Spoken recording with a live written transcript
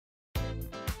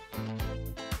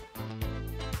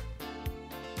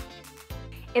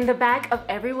In the back of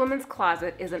every woman's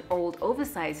closet is an old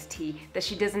oversized tee that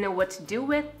she doesn't know what to do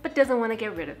with, but doesn't want to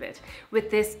get rid of it.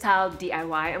 With this style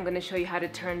DIY, I'm going to show you how to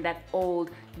turn that old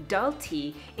dull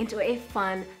tee into a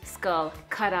fun skull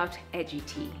cutout edgy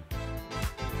tee.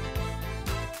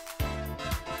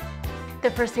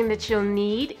 The first thing that you'll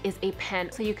need is a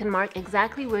pen so you can mark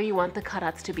exactly where you want the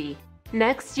cutouts to be.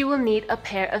 Next, you will need a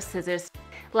pair of scissors.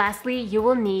 Lastly, you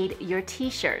will need your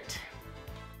t-shirt.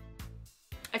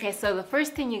 Okay, so the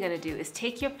first thing you're gonna do is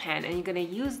take your pen and you're gonna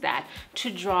use that to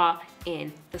draw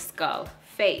in the skull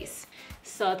face.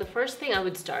 So the first thing I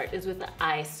would start is with the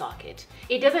eye socket.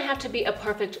 It doesn't have to be a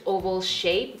perfect oval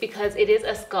shape because it is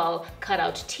a skull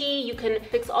cutout tee. You can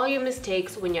fix all your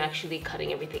mistakes when you're actually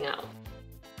cutting everything out.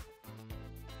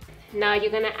 Now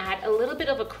you're gonna add a little bit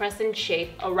of a crescent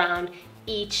shape around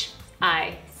each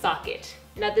eye socket.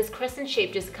 Now this crescent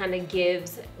shape just kind of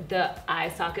gives the eye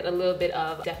socket a little bit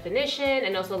of definition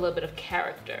and also a little bit of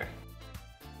character.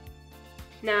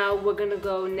 Now we're gonna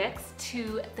go next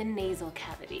to the nasal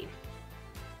cavity.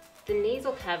 The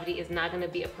nasal cavity is not gonna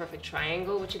be a perfect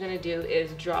triangle. What you're gonna do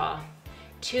is draw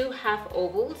 2 half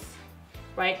ovals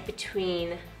right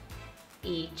between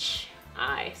each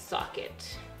eye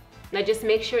socket. Now just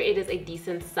make sure it is a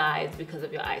decent size because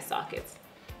of your eye sockets.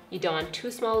 You don't want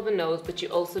too small of a nose, but you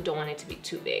also don't want it to be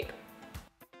too big.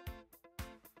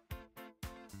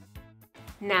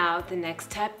 Now the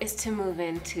next step is to move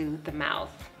into the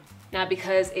mouth. Now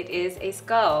because it is a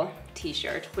skull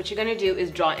t-shirt, what you're gonna do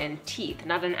is draw in teeth,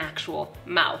 not an actual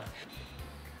mouth.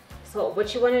 So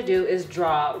what you wanna do is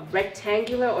draw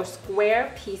rectangular or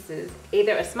square pieces,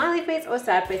 either a smiley face or a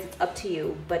sad face, it's up to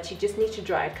you, but you just need to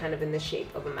draw it kind of in the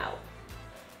shape of a mouth.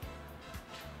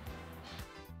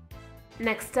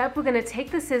 Next up, we're gonna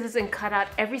take the scissors and cut out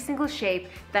every single shape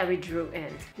that we drew in.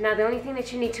 Now, the only thing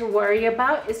that you need to worry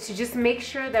about is to just make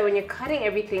sure that when you're cutting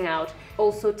everything out,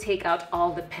 also take out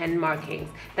all the pen markings.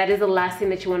 That is the last thing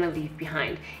that you wanna leave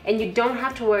behind. And you don't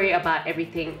have to worry about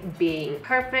everything being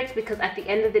perfect because at the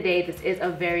end of the day, this is a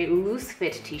very loose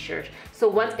fit t-shirt. So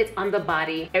once it's on the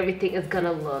body, everything is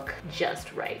gonna look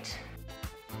just right.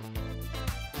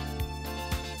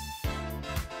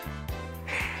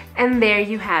 And there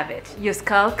you have it, your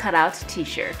skull cutout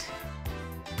t-shirt.